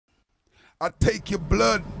I take your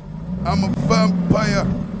blood. I'm a vampire.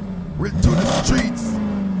 Real to the streets.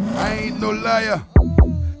 I ain't no liar.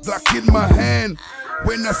 Glock in my hand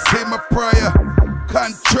when I say my prayer.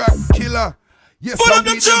 Contract killer. Yes, I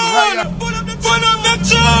need them higher.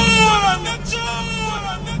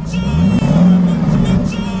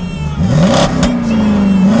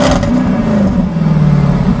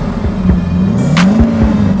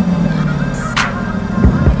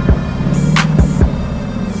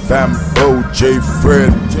 Fambo, J.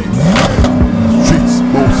 Fred, streets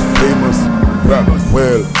most famous, rap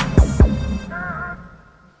well.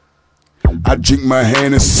 I drink my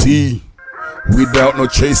Hennessy without no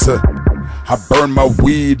chaser. I burn my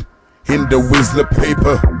weed in the Whistler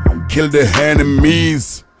paper. Kill the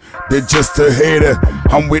enemies, they're just a hater.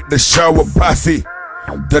 I'm with the shower posse,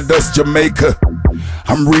 the dust Jamaica.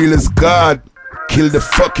 I'm real as God, kill the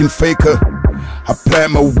fucking faker. I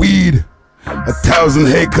plant my weed 1,000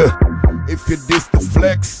 acre. If you diss the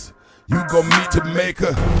flex, you gon' meet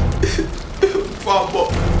Jamaica.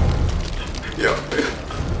 Fambo. Yeah.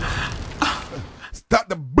 Start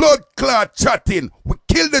the blood clot chatting. We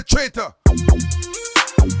kill the traitor.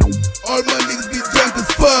 All my niggas be drunk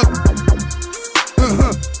as fuck.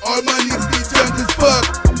 All my niggas be drunk as fuck.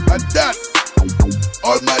 At that.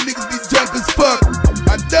 All my niggas be drunk as fuck.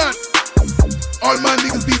 At that. All my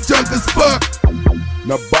niggas be drunk as fuck.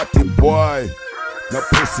 No body boy, no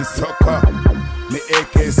pussy sucker. Me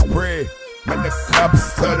AK spray, make the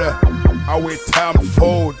cops stutter. I wear Tom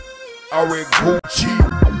Ford, I wear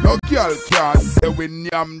Gucci. No girl can't say we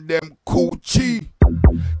yam them coochie.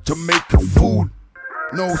 Jamaican food,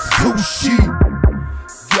 no sushi.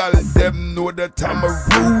 Girl them know that I'm a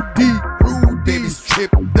Rudy. Baby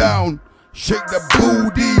strip down, shake the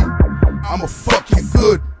booty. I'ma fuck you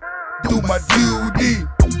good, do my duty.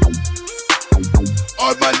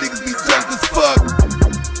 All my niggas be drunk as fuck.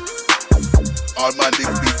 All my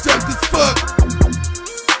niggas be drunk as fuck.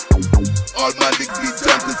 All my niggas be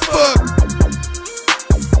drunk as fuck.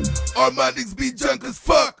 All my niggas be drunk as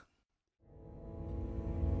fuck.